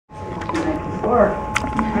work.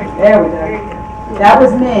 There we go. That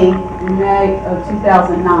was me in May of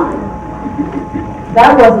 2009.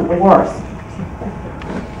 That wasn't the worst.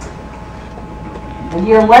 A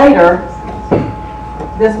year later,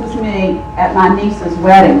 this was me at my niece's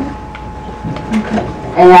wedding.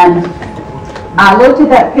 And I looked at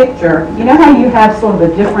that picture. You know how you have sort of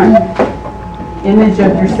a different image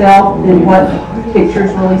of yourself than what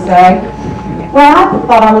pictures really say? Well, I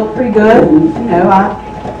thought I looked pretty good, and you know, I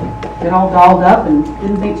get all dolled up and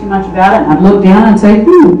didn't think too much about it. And I'd look down and say,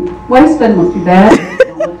 waist doesn't look too bad.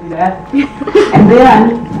 Don't look too bad. And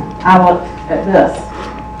then I looked at this,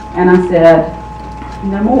 and I said,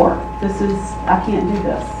 no more. I can't do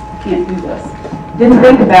this. I can't do this. Didn't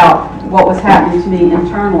think about what was happening to me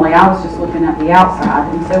internally. I was just looking at the outside.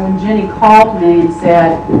 And so when Jenny called me and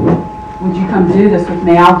said, would you come do this with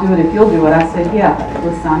me? I'll do it if you'll do it. I said, yeah,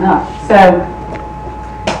 let's sign up. So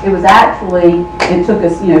it was actually, it took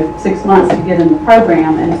us, 6 months to get in the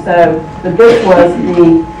program. And so the book was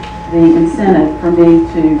the incentive for me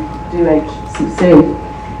to do HCC.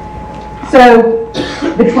 So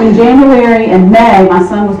between January and May, my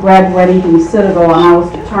son was graduating from the Citadel, and I was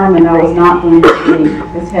determined I was not going to be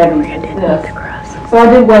as heavy as this. So I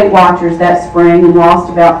did Weight Watchers that spring and lost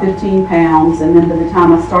about 15 pounds, and then by the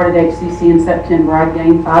time I started HCC in September, I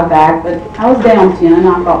gained 5 back, but I was down 10, and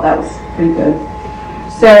I thought that was pretty good.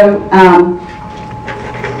 So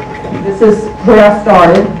this is where I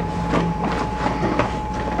started,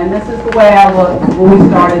 and this is the way I looked when we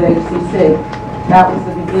started HCC. That was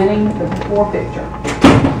the beginning, the before picture.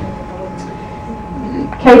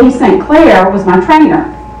 Katie St. Clair was my trainer,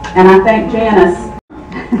 and I thank Janice,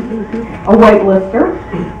 a weightlifter,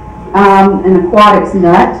 an aquatics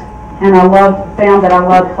nut, and I found that I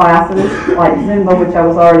loved classes like Zumba, which I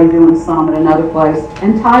was already doing some at another place,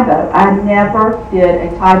 and Taibo. I never did a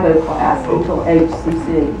Taibo class until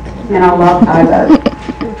HCC, and I love Taibo.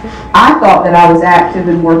 I thought that I was active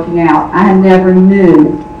and working out. I never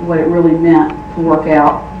knew what it really meant to work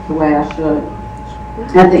out the way I should.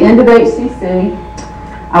 At the end of HCC,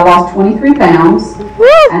 I lost 23 pounds,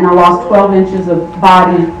 and I lost 12 inches of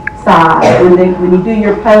body size. When you do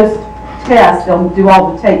your post-test, they'll do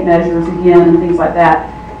all the tape measures again and things like that,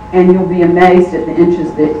 and you'll be amazed at the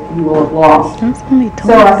inches that you will have lost.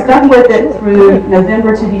 So I stuck with it through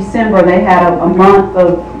November to December. They had a month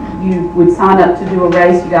of, you would sign up to do a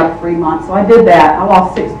race, you got a free month. So I did that. I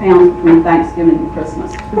lost 6 pounds between Thanksgiving and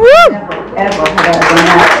Christmas. Never, ever have I done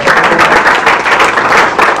that.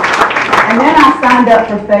 And then I signed up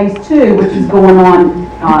for phase 2, which is going on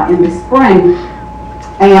in the spring,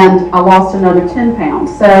 and I lost another 10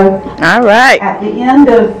 pounds. So all right. At the end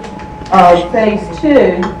of phase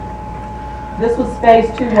 2, this was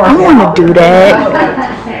phase 2 workout. I want to do that.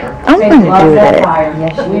 I'm going to do that.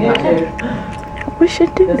 Yes, we do too. We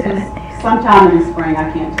should do this that. Is sometime in the spring.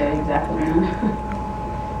 I can't tell you exactly when.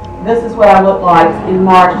 This is what I look like in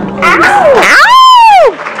March. Ow!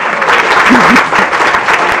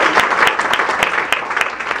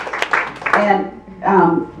 And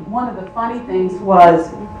one of the funny things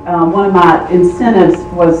was, one of my incentives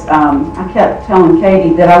was, I kept telling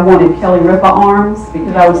Katie that I wanted Kelly Ripa arms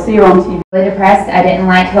because I would see her on TV. Really depressed. I didn't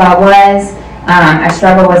like who I was. I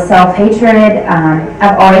struggled with self-hatred.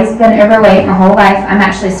 I've always been overweight my whole life. I'm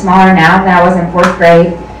actually smaller now than I was in 4th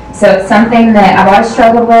grade. So it's something that I've always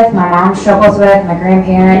struggled with. My mom struggles with, my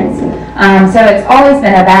grandparents. So it's always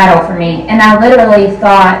been a battle for me. And I literally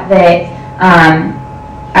thought that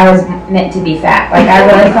I was meant to be fat. Like I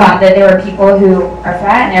really thought that there were people who are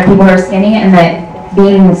fat and there were people who are skinny, and that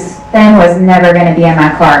being thin was never going to be in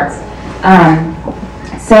my cards.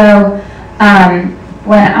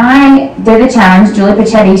 When I did the challenge, Julie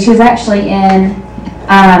Pichetti, she was actually in,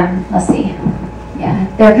 let's see, yeah,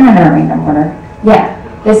 they're kind of in a random order. Yeah,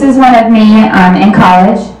 this is one of me in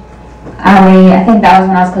college. I think that was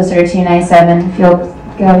when I was closer to 297. If you'll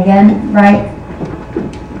go again, right?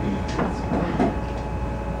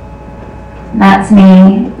 That's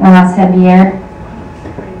me when I was heavier.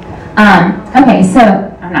 Okay, so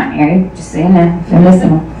I'm not married, just so you know, if you're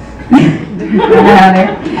listening.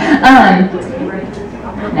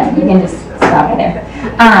 No, you can just stop it there.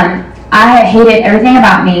 I hated everything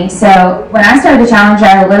about me, so when I started the challenge,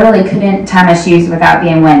 I literally couldn't tie my shoes without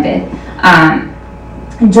being winded.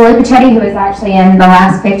 Julie Pichetti, who was actually in the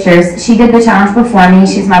last pictures, she did the challenge before me.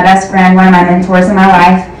 She's my best friend, one of my mentors in my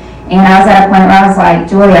life. And I was at a point where I was like,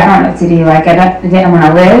 Julie, I don't know what to do. Like, I didn't want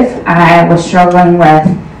to live. I was struggling with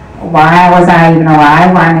why was I even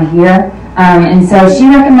alive? Why am I here? And so she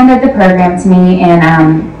recommended the program to me,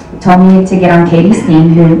 and told me to get on Katie's team,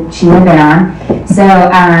 who she had been on. So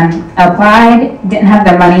applied, didn't have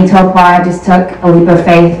the money to apply, just took a leap of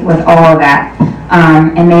faith with all of that,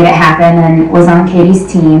 and made it happen, and was on Katie's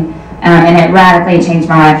team. And it radically changed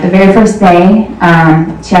my life. The very first day,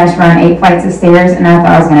 she had us run 8 flights of stairs, and I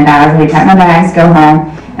thought I was going to die. I was ready to pack my bags, go home.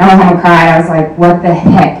 And I went home and cried. I was like, what the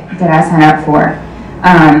heck did I sign up for?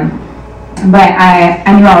 But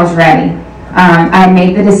I knew I was ready. I had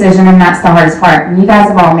made the decision, and that's the hardest part. You guys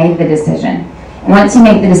have all made the decision. And once you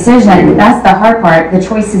make the decision, that's the hard part. The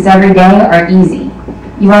choices every day are easy.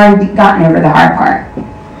 You've already gotten over the hard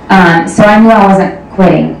part. So I knew I wasn't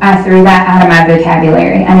quitting. I threw that out of my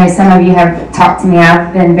vocabulary. I know some of you have talked to me.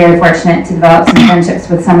 I've been very fortunate to develop some friendships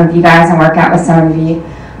with some of you guys and work out with some of you.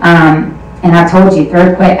 And I told you,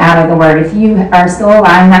 throw quit out of the word. If you are still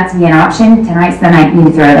allowing that to be an option, tonight's the night you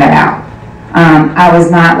throw that out. I was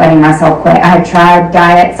not letting myself quit. I had tried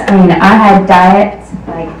diets. I mean, I had diets,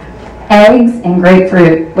 like eggs and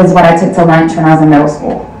grapefruit was what I took to lunch when I was in middle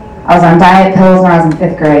school. I was on diet pills when I was in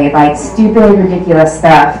 5th grade, like stupid, ridiculous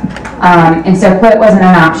stuff. And so quit wasn't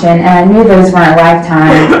an option, and I knew those weren't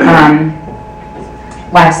lifetime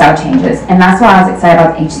lifestyle changes. And that's why I was excited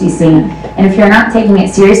about the HCC. And if you're not taking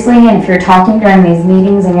it seriously, and if you're talking during these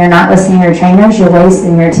meetings and you're not listening to your trainers, you're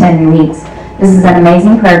wasting your 10 weeks. This is an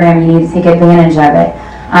amazing program. You need to take advantage of it.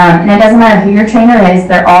 And it doesn't matter who your trainer is,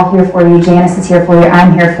 they're all here for you. Janice is here for you.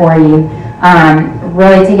 I'm here for you.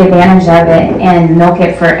 Really take advantage of it and milk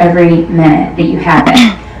it for every minute that you have it.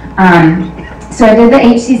 So I did the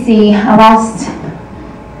HCC. I lost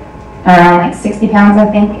around like 60 pounds, I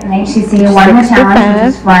think, in the HCC. I won the challenge, which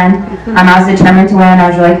was fun. I was determined to win. I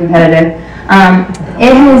was really competitive.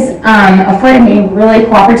 It has afforded me really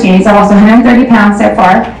cool opportunities. I've lost 130 pounds so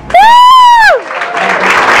far.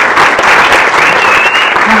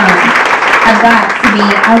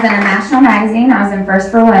 I was in a national magazine. I was in First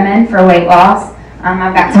for Women for weight loss.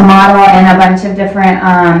 I got to model in a bunch of different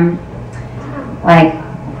like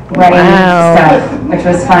wedding stuff, which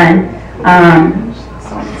was fun.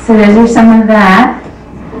 So those are some of that.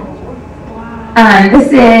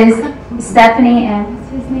 This is Stephanie and what's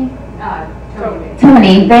his name?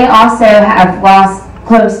 Tony. They also have lost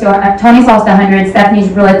close to, Tony's lost 100. Stephanie's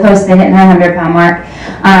really close to hitting her 100-pound mark.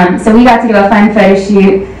 So we got to do a fun photo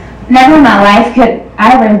shoot. Never in my life could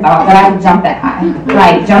I ever thought that I could jump that high.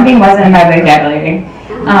 Like, jumping wasn't in my vocabulary.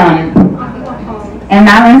 And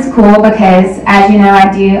that one's cool because, as you know,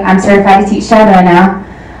 I'm certified to teach shadow now.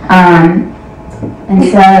 And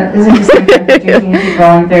so those are just some pictures you keep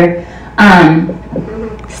rolling through.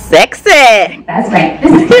 Sexy. That's right.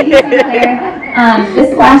 This is Katie St. Clair.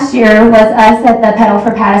 This last year was us at the Pedal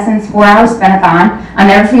for Patison's 4-hour spin-a-thon. I'll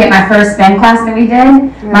never forget my first spin class that we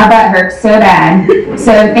did. My butt hurt so bad.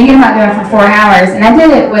 So thinking about doing it for 4 hours, and I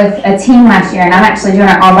did it with a team last year, and I'm actually doing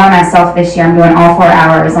it all by myself this year. I'm doing all 4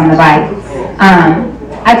 hours on the bike.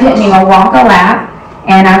 I couldn't even walk a lap,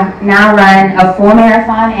 and I've now run a full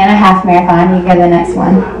marathon and a half marathon. You go to the next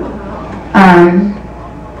one.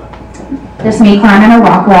 There's me climbing a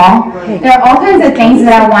rock wall. There are all kinds of things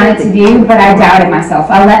that I wanted to do, but I doubted myself.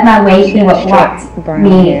 I let my weight be what blocked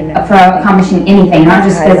me from accomplishing anything, not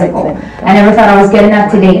just physical. I never thought I was good enough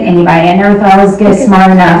to date anybody. I never thought I was good, smart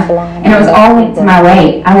enough. And it was all linked to my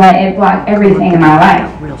weight. I let it block everything in my life.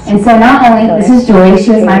 And so not only, this is Joy, she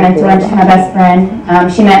was my mentor, she's my best friend.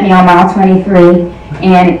 She met me on mile 23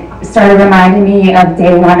 and started reminding me of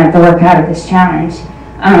day 1 of the workout of this challenge.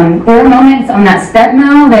 There are moments on that step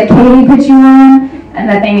mill that Katie put you on, and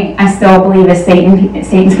that thing I still believe is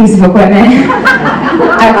Satan's piece of equipment.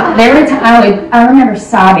 I remember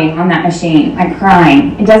sobbing on that machine, like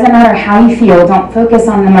crying. It doesn't matter how you feel. Don't focus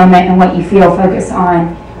on the moment and what you feel. Focus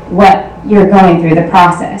on what you're going through, the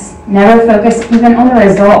process. Never focus even on the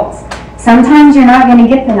results. Sometimes you're not going to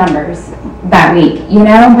get the numbers that week, you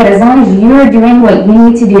know, but as long as you are doing what you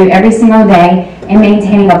need to do every single day and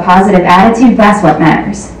maintaining a positive attitude, that's what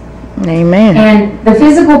matters. Amen. And the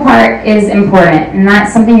physical part is important, and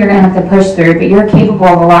that's something you're going to have to push through, but you're capable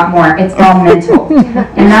of a lot more. It's all mental.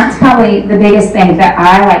 And that's probably the biggest thing that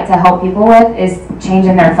I like to help people with is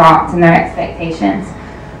changing their thoughts and their expectations.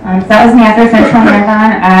 So that was me after French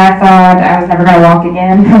marathon. I thought I was never going to walk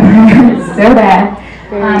again. It's so bad.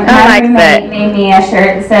 My roommate made me a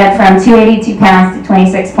shirt that said from 282 pounds to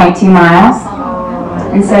 26.2 miles.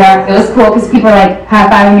 And so it was cool because people were like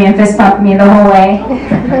high-fiving me and fist pumping me the whole way.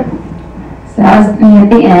 So that was me at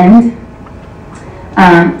the end.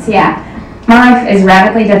 So yeah, my life is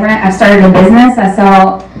radically different. I've started a business. I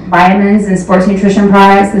sell vitamins and sports nutrition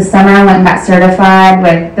products. This summer I went and got certified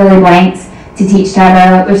with Billy Blanks to teach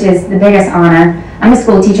Shadow, which is the biggest honor. I'm a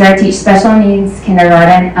school teacher. I teach special needs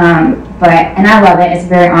kindergarten. and I love it. It's a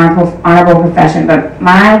very honorable profession, but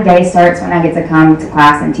my day starts when I get to come to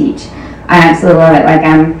class and teach. I absolutely love it. Like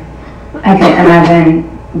I couldn't imagine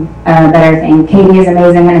a better thing. Katie is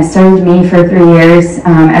amazing and has served me for 3 years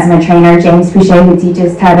as my trainer. James Boucher, who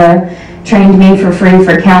teaches Taekwondo, trained me for free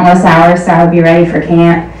for countless hours, so I would be ready for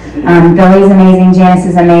camp. Billy's amazing. Janice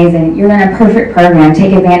is amazing. You're in a perfect program.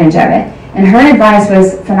 Take advantage of it. And her advice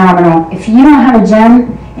was phenomenal. If you don't have a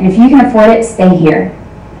gym, and if you can afford it, stay here.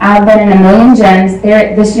 I've been in a million gyms.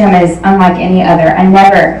 This gym is unlike any other. I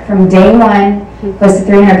never, from day one, close to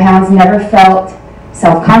 300 pounds, never felt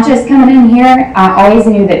self-conscious coming in here. I always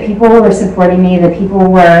knew that people were supporting me, that people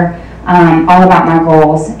were all about my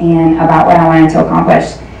goals and about what I wanted to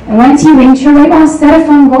accomplish. And once you reach your weight loss, set a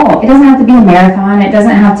fun goal. It doesn't have to be a marathon. It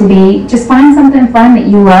doesn't have to be, just find something fun that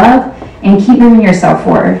you love and keep moving yourself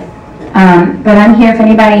forward. But I'm here if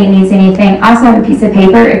anybody needs anything. I also have a piece of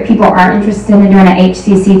paper if people are interested in doing an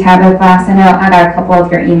HCC Tableau class. I know I got a couple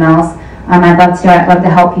of your emails. I'd love to do it. I'd love to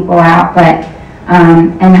help people out, but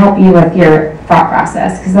and help you with your thought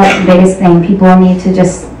process, because that's the biggest thing. People need to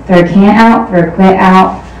just throw a can out, throw a quit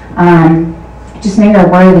out. Just know you're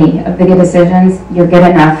worthy of the good decisions. You're good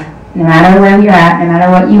enough, no matter where you're at, no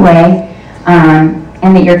matter what you weigh,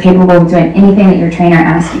 and that you're capable of doing anything that your trainer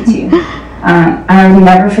asks you to. I will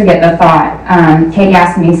never forget the thought. Katie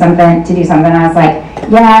asked me to do something, and I was like,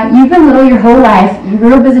 yeah, you've been little your whole life. You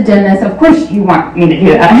grew up as a gymnast. Of course you want me to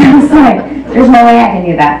do that. I was like, there's no way I can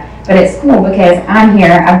do that. But it's cool because I'm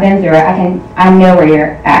here. I've been through it. I know where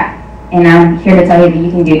you're at. And I'm here to tell you that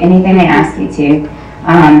you can do anything they ask you to.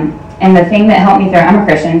 And the thing that helped me through, I'm a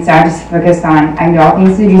Christian, so I just focused on, I can do all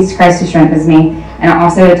things through Jesus Christ who strengthens me. And I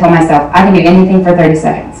also told myself, I can do anything for 30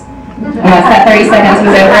 seconds. And once that 30 seconds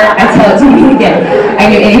was over, I told you again, I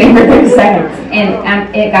can do anything for 30 seconds. And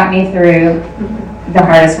it got me through the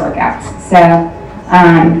hardest workouts. So,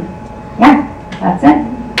 yeah, that's it.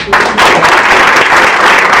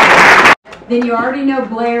 Then you already know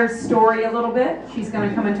Blair's story a little bit. She's going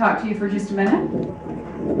to come and talk to you for just a minute.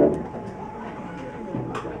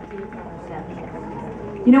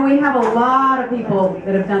 You know, we have a lot of people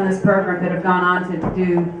that have done this program that have gone on to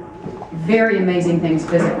do very amazing things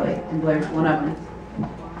physically, and Blair's one of them.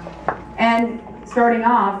 And starting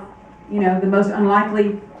off, you know, the most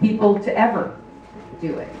unlikely people to ever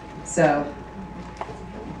do it. So.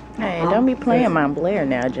 Hey, don't be playing my Blair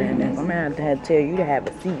now, Janice. I'm going to have to tell you to have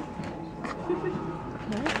a seat.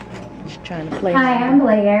 Just trying to play. Hi, I'm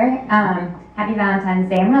Blair. Happy Valentine's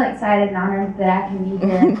Day. I'm really excited and honored that I can be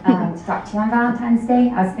here to talk to you on Valentine's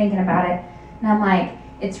Day. I was thinking about it, and I'm like,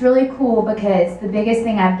 it's really cool because the biggest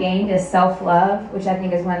thing I've gained is self-love, which I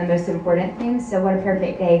think is one of the most important things. So what a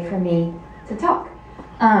perfect day for me to talk.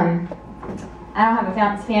 I don't have a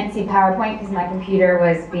fancy PowerPoint because my computer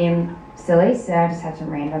was being silly, so I just have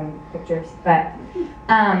some random pictures. But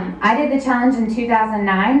I did the challenge in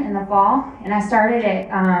 2009 in the fall, and I started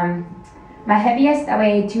at my heaviest, I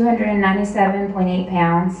weighed 297.8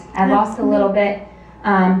 pounds. I lost a little bit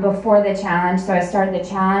before the challenge, so I started the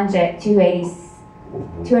challenge at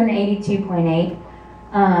 282.8.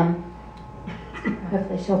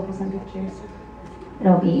 Hopefully she'll pull some pictures.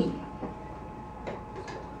 It'll be,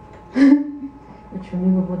 which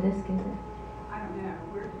removable disc is it? I don't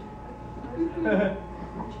know.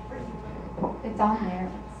 It's on there.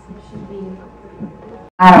 It should be.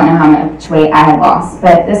 I don't know how much weight I had lost,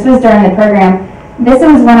 but this was during the program. This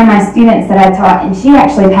was one of my students that I taught, and she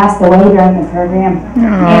actually passed away during the program.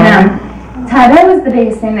 And Taekwondo was the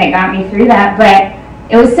biggest thing that got me through that, but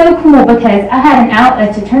it was so cool because I had an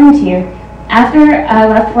outlet to turn to. After I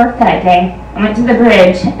left work that day, I went to the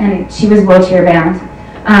bridge, and she was wheelchair bound.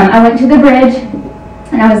 I went to the bridge,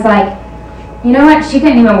 and I was like, you know what, she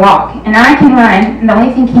couldn't even walk, and I can run, and the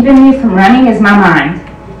only thing keeping me from running is my mind.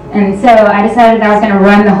 And so I decided I was going to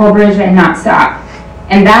run the whole bridge and not stop.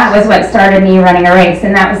 And that was what started me running a race,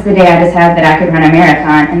 and that was the day I decided that I could run a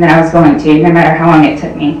marathon, and that I was going to, no matter how long it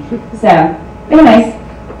took me. So, anyways,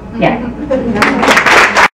 yeah.